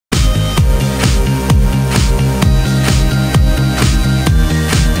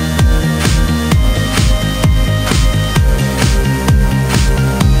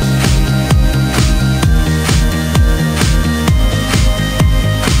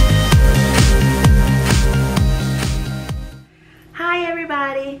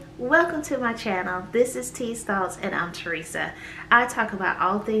welcome to my channel. This is T's Thoughts and I'm Teresa. I talk about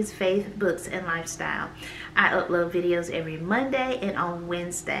all things faith, books, and lifestyle. I upload videos every Monday and on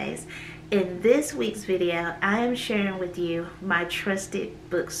Wednesdays. In this week's video, I am sharing with you my trusted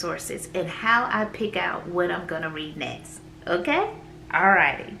book sources and how I pick out what I'm going to read next. Okay?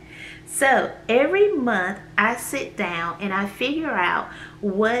 Alrighty. So every month I sit down and I figure out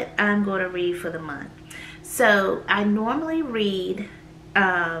what I'm going to read for the month. So I normally read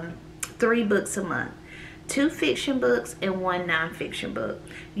 3 books a month, 2 fiction books and 1 nonfiction book.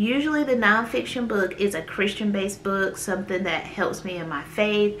 Usually the nonfiction book is a Christian-based book, something that helps me in my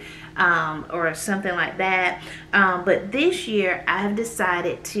faith, or something like that. But this year I've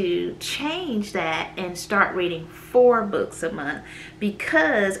decided to change that and start reading 4 books a month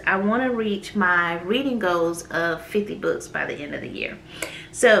because I want to reach my reading goals of 50 books by the end of the year.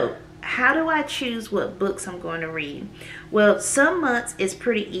 So how do I choose what books I'm going to read? Well, some months it's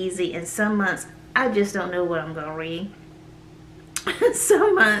pretty easy and some months I just don't know what I'm going to read.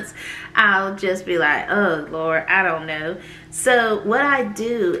 Some months I'll just be like, oh Lord, I don't know. So what I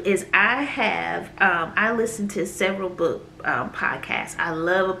do is I listen to several book podcasts. I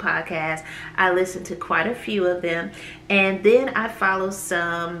love a podcast. I listen to quite a few of them, and then I follow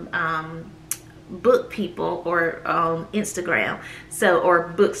some book people or on Instagram,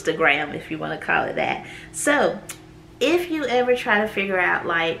 or Bookstagram if you want to call it that. So if you ever try to figure out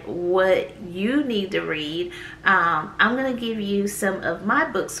like what you need to read, I'm going to give you some of my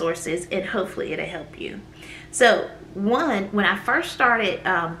book sources and hopefully it'll help you. So when I first started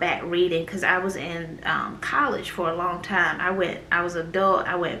back reading, because I was in college for a long time, I was adult,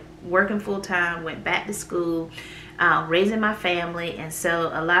 I went working full-time, went back to school, raising my family, and so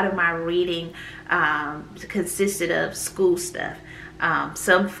a lot of my reading consisted of school stuff.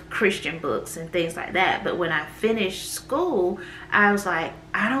 Some Christian books and things like that. But when I finished school, I was like,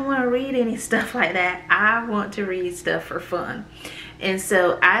 I don't want to read any stuff like that. I want to read stuff for fun. And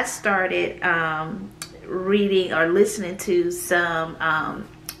so I started reading or listening to some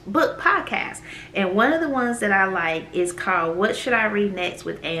book podcasts. And one of the ones that I like is called What Should I Read Next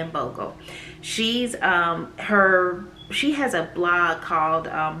with Anne Bogle. She's she has a blog called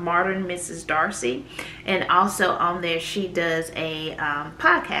Modern Mrs. Darcy, and also on there she does a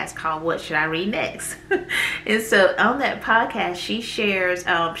podcast called What Should I Read Next. And so on that podcast she shares,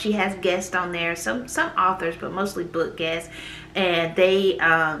 she has guests on there, some authors but mostly book guests, and they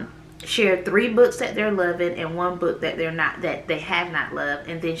share 3 books that they're loving and 1 book that they have not loved,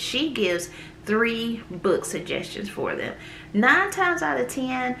 and then she gives 3 book suggestions for them. 9 times out of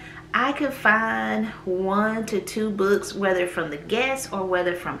 10 I could find 1 to 2 books, whether from the guest or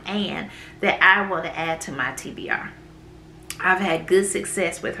whether from Anne, that I want to add to my TBR. I've had good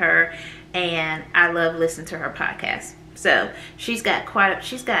success with her and I love listening to her podcast. So she's got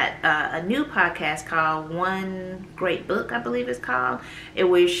a new podcast called One Great Book, I believe it's called,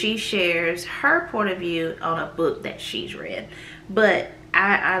 where she shares her point of view on a book that she's read. But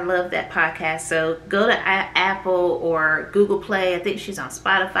I love that podcast. So go to Apple or Google Play. I think she's on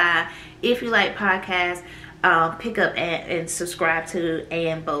Spotify. If you like podcasts, pick up and subscribe to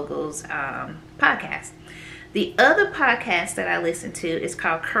Anne Bogle's podcast. The other podcast that I listen to is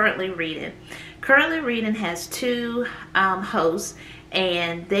called Currently Reading. Currently Reading has 2 hosts,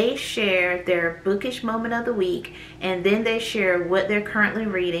 and they share their bookish moment of the week, and then they share what they're currently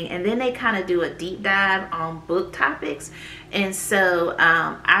reading, and then they kind of do a deep dive on book topics. And so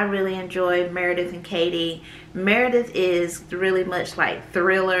I really enjoy Meredith and Katie. Meredith is really much like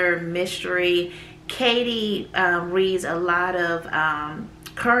thriller, mystery. Katie reads a lot of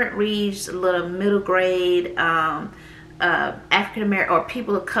current reads, a little middle grade, African American or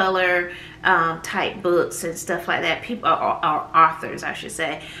people of color type books and stuff like that. People are authors, I should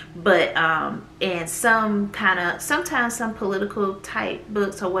say, but and sometimes some political type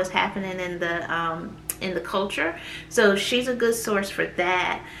books or what's happening in the culture. So she's a good source for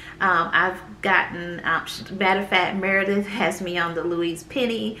that. I've gotten, matter of fact, Meredith has me on the Louise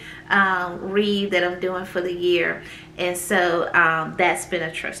Penny read that I'm doing for the year, and so that's been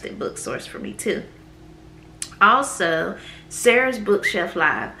a trusted book source for me too. Also, Sarah's Bookshelf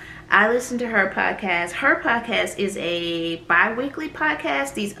Live. I listen to her podcast. Her podcast is a bi-weekly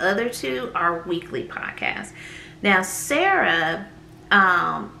podcast. These other 2 are weekly podcasts. Now, Sarah,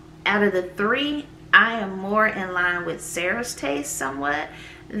 out of the 3, I am more in line with Sarah's taste somewhat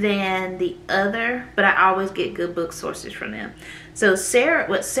than the other, but I always get good book sources from them. So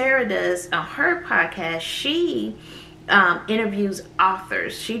what Sarah does on her podcast, she interviews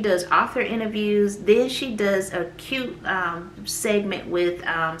authors. She does author interviews. Then she does a cute segment with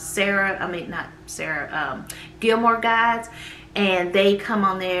Gilmore Guides, and they come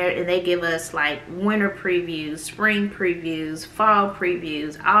on there and they give us like winter previews, spring previews, fall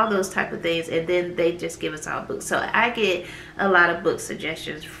previews, all those type of things, and then they just give us all books. So I get a lot of book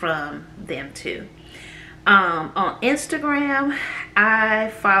suggestions from them too. On Instagram, I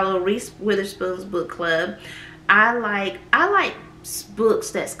follow Reese Witherspoon's book club. I like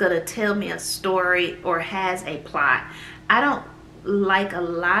books that's gonna tell me a story or has a plot. I don't like a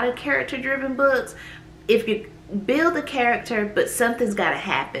lot of character driven books. If you build a character but something's got to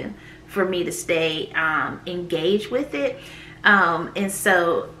happen for me to stay engaged with it, and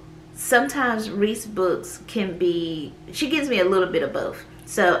so sometimes Reese books can be, she gives me a little bit of both.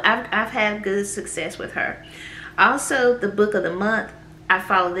 So I've had good success with her. Also, the book of the month, I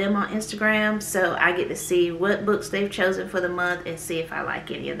follow them on Instagram, so I get to see what books they've chosen for the month and see if I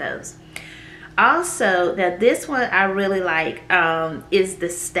like any of those. Also, now this one I really like is the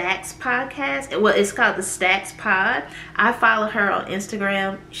Stacks podcast. Well, it's called the Stacks Pod. I follow her on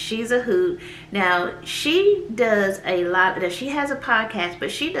Instagram. She's a hoot. Now, she does a lot, she has a podcast,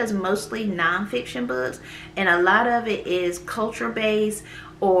 but she does mostly nonfiction books, and a lot of it is culture based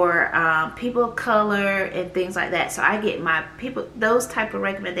or people of color and things like that. So I get my those type of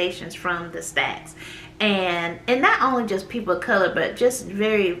recommendations from the Stacks, and not only just people of color, but just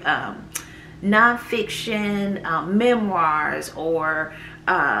very nonfiction, memoirs, or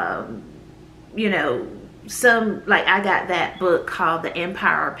you know, some, like I got that book called The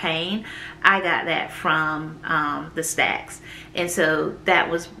Empire of Pain. I got that from the Stacks, and so that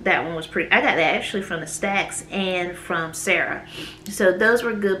one was pretty. I got that actually from the Stacks and from Sarah. So those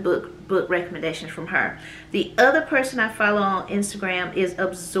were good book recommendations from her. The other person I follow on Instagram is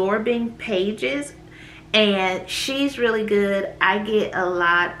Absorbing Pages, and she's really good. I get a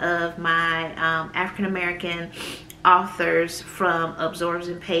lot of my African-American authors from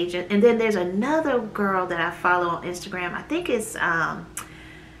Absorbing Pages. And then there's another girl that I follow on Instagram. I think it's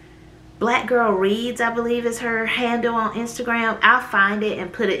Black Girl Reads, I believe is her handle on Instagram. I'll find it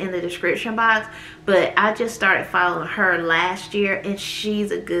and put it in the description box. But I just started following her last year, and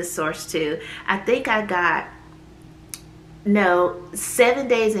she's a good source too. I think I got 7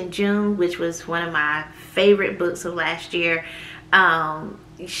 Days in June, which was one of my favorite books of last year.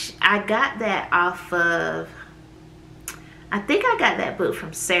 I got that off of, I think I got that book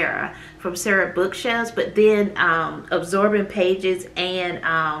from Sarah Bookshelves, but then Absorbing Pages and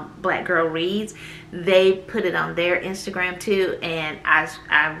Black Girl Reads, they put it on their Instagram too, and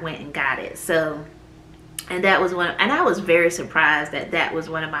I went and got it. So, and that was and I was very surprised that was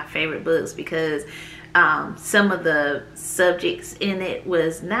one of my favorite books, because some of the subjects in it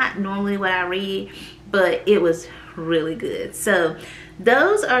was not normally what I read, but it was really good. So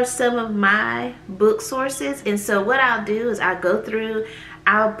those are some of my book sources. And so what I'll do is I'll go through,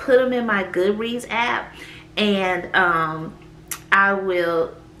 I'll put them in my Goodreads app, and I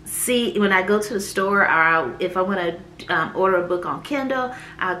will see when I go to the store, or if I want to order a book on Kindle,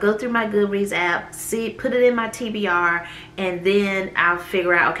 I'll go through my Goodreads app, put it in my TBR, and then I'll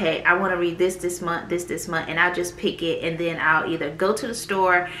figure out, okay, I want to read this month, and I'll just pick it, and then I'll either go to the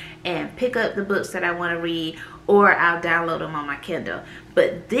store and pick up the books that I want to read, or I'll download them on my Kindle.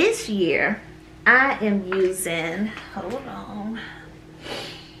 But this year, I am using,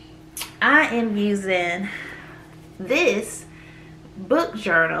 I am using this book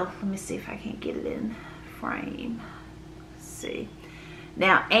journal. Let me see if I can get it in frame. Let's see.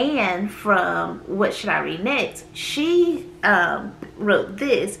 Now, Anne from What Should I Read Next, she wrote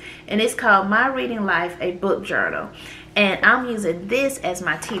this, and it's called My Reading Life, a Book Journal. And I'm using this as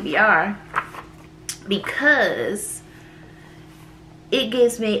my TBR because it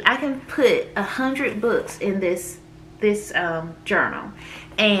gives me, I can put 100 books in this journal,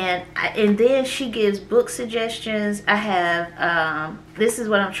 and then she gives book suggestions. I have this is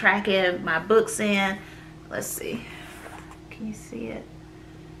what I'm tracking my books in. Let's see, can you see it?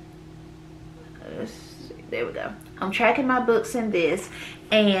 Let's see. There we go. I'm tracking my books in this,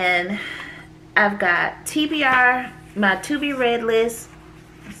 and I've got TBR, my to be read list.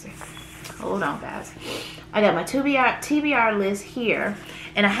 Let's see. Hold on, guys. I got my TBR list here,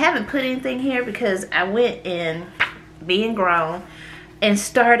 and I haven't put anything here because I went in being grown and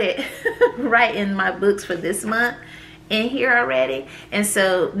started writing my books for this month in here already. And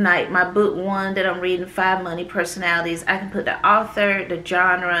so like my book 1 that I'm reading, 5 Money Personalities, I can put the author, the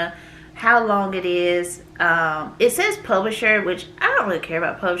genre, how long it is. It says publisher, which I don't really care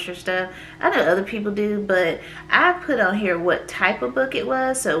about publisher stuff. I know other people do, but I put on here what type of book it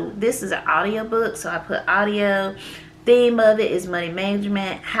was. So this is an audio book, so I put audio. Theme of it is money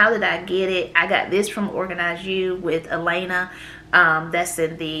management. How did I get it? I got this from Organize You with Elena. That's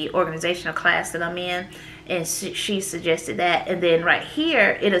in the organizational class that I'm in. and she suggested that. And then right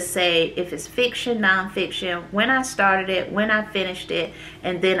here it'll say if it's fiction, nonfiction, when I started it, when I finished it,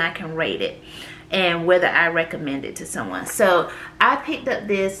 and then I can rate it and whether I recommend it to someone. So I picked up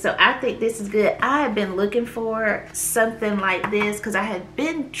this, so I think this is good. I have been looking for something like this because I had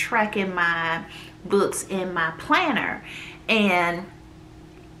been tracking my books in my planner, and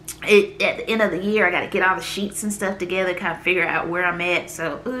at the end of the year I got to get all the sheets and stuff together, kind of figure out where I'm at.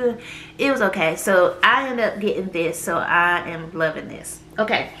 So it was okay. So I ended up getting this, so I am loving this.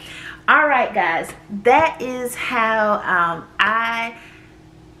 Okay, all right guys, that is how I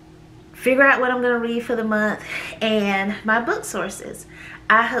figure out what I'm going to read for the month and my book sources.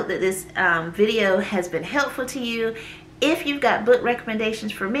 I hope that this video has been helpful to you. If you've got book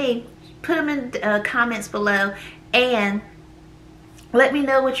recommendations for me, put them in the comments below and let me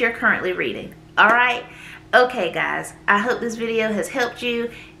know what you're currently reading. Alright? Okay guys, I hope this video has helped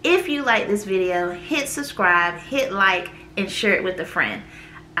you. If you like this video, hit subscribe, hit like, and share it with a friend.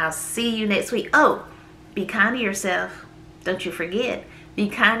 I'll see you next week. Oh, be kind to yourself. Don't you forget. Be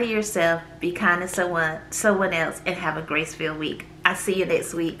kind to yourself, be kind to someone else, and have a grace-filled week. I'll see you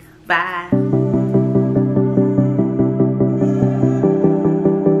next week. Bye.